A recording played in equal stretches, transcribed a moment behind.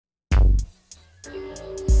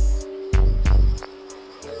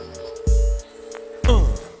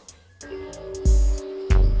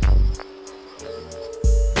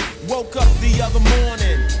woke up the other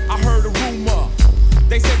morning, I heard a rumor.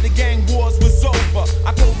 They said the gang wars was over.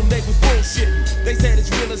 I told them they was bullshitting. They said it's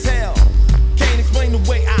real as hell. Can't explain the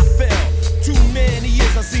way I felt. Too many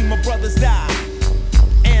years I seen my brothers die,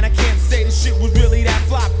 and I can't say the shit was really that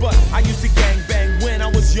fly. But I used to gang bang when I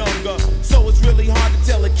was younger, so it's really hard to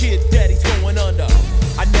tell a kid that he's going under.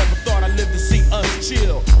 I never thought I'd live to see us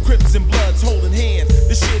chill. Crips and Bloods holding hands.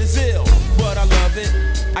 The shit is ill, but I love it.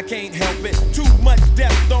 I can't help it. Too much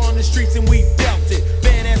depth on the streets and we dealt it.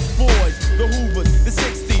 Van Ness boys, the Hoovers, the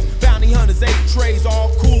 60s, bounty hunters, 8 trays,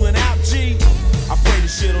 all cooling out, G. I pray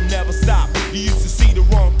this shit'll never stop. You used to see the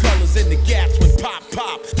wrong colors in the gaps when pop,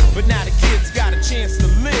 but now the kids got a chance to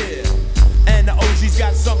live, and the OG's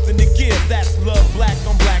got something to give. That's love, black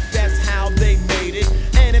on black, that's how they made it.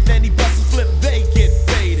 And if any buses flip, they get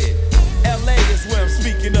faded. LA is where I'm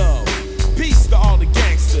speaking of. Peace to all the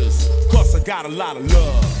gangsters, cause I got a lot of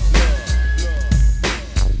love.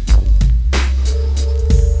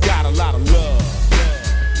 Got a lot of love.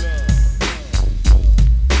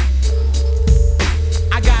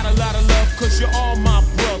 I got a lot of love cause you're all my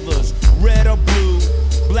brothers. Red or blue,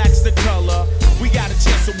 black's the color. We got a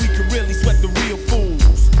chance so we can really sweat the real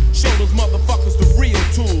fools. Show those motherfuckers the real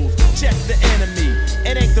tools. Check the enemy,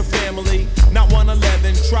 it ain't the family. Not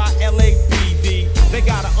 111, try LAPD. They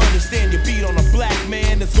gotta understand you beat on a black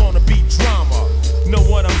man, it's gonna be drama. Know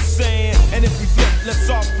what I'm saying? And if we flip, let's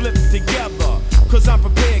all flip together. Cause I'm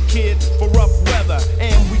prepared, kid, for rough weather.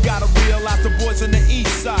 And we gotta realize the boys on the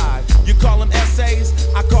east side. You call them essays,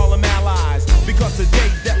 I call them allies. Because the day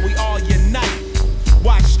that we all unite,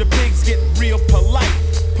 watch the pigs get real polite.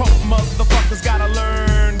 Punk motherfuckers gotta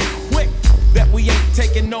learn quick that we ain't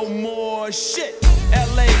taking no more shit.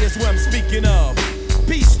 LA is where I'm speaking of.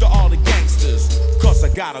 Peace to all the gangsters, cause I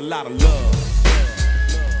got a lot of love.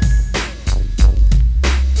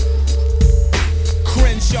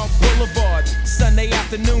 Crenshaw Boulevard, Sunday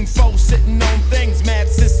afternoon, folks sitting on things, mad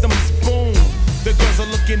systems, boom. The girls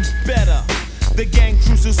are looking better. The gang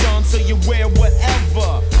cruises on, so you wear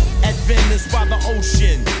whatever. At Venice by the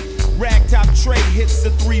ocean, ragtop trade hits the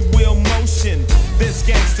 3-wheel motion. There's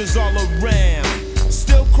gangsters all around.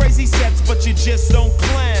 Still crazy sets, but you just don't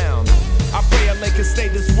clown. I pray LA can stay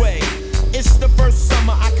this way. It's the first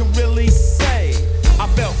summer I can really say I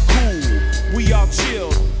felt cool, we all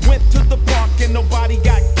chilled. Went to the park and nobody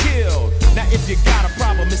got killed. Now if you got a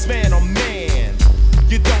problem, it's man on man.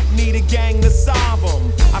 You don't need a gang to solve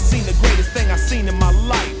them. I seen the greatest thing I seen in my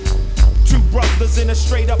life. 2 brothers in a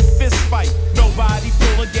straight up fist fight. Nobody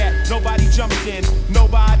pulled a gat, nobody jumped in,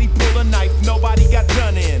 nobody pulled a knife, nobody got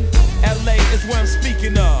done in. LA is where I'm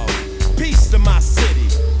speaking of. Peace to my city,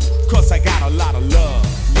 cause I got a lot of love.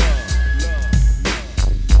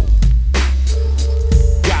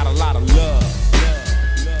 Got a lot of love.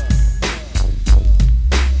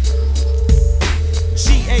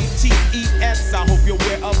 G-A-T-E-S, I hope you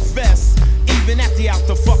wear a vest, even at the out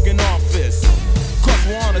the fucking office. Cause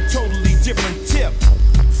we're on a totally different tip.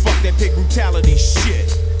 Fuck that pig brutality shit.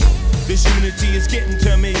 This unity is getting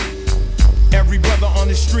to me. Every brother on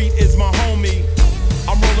the street is my homie.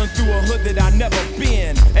 I'm rolling through a hood that I never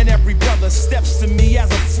been, and every brother steps to me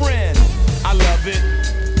as a friend. I love it,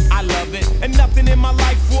 I love it, and nothing in my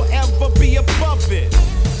life will ever be above it.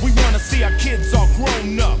 We wanna see our kids all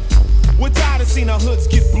grown up. We're tired of seeing our hoods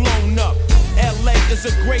get blown up. LA is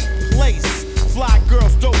a great place. Fly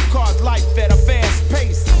girls, dope cars, life at a fast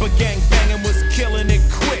pace. But gang banging was killing it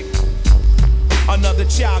quick. Another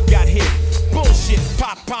child got hit. Bullshit,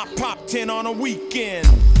 pop, pop, pop, 10 on a weekend.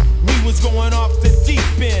 We was going off the deep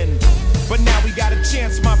end, but now we got a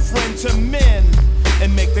chance, my friend, to mend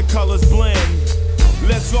and make the colors blend.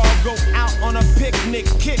 Let's all go out on a picnic,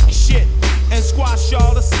 kick shit, and squash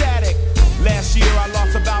all the static. Last year I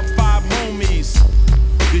lost about 5 homies.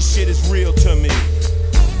 This shit is real to me.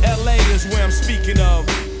 LA is where I'm speaking of.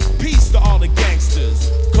 Peace to all the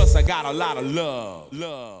gangsters, cause I got a lot of love.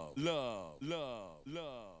 Love, love, love,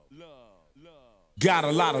 love, love, love. Got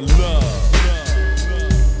a lot of love.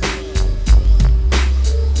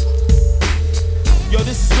 Yo,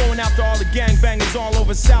 this is going out to all the gangbangers all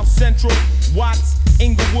over South Central, Watts,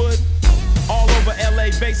 Inglewood, all over LA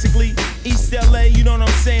basically. East LA, you know what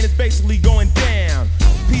I'm saying? It's basically going down.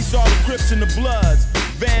 Peace to all the Crips and the Bloods,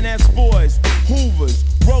 Van Ness boys, Hoovers,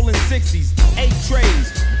 rolling 60s, 8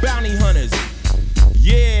 trays, bounty hunters.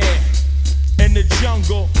 Yeah, in the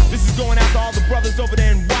jungle. This is going out to all the brothers over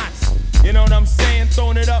there in Watts. You know what I'm saying?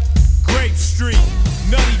 Throwing it up. Grape Street,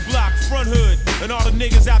 Nutty Block, Front Hood, and all the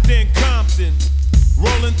niggas out there in Compton.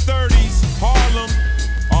 Rolling 30s, Harlem.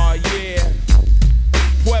 Oh yeah.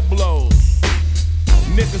 Pueblos,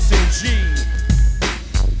 Nicholson G.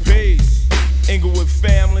 Peace. Inglewood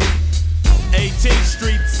family.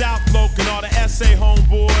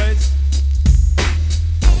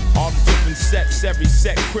 Ice every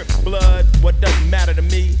set, Crip blood, what doesn't matter to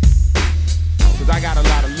me? Cause I got a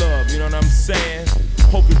lot of love, you know what I'm saying?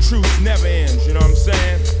 Hope the truth never ends.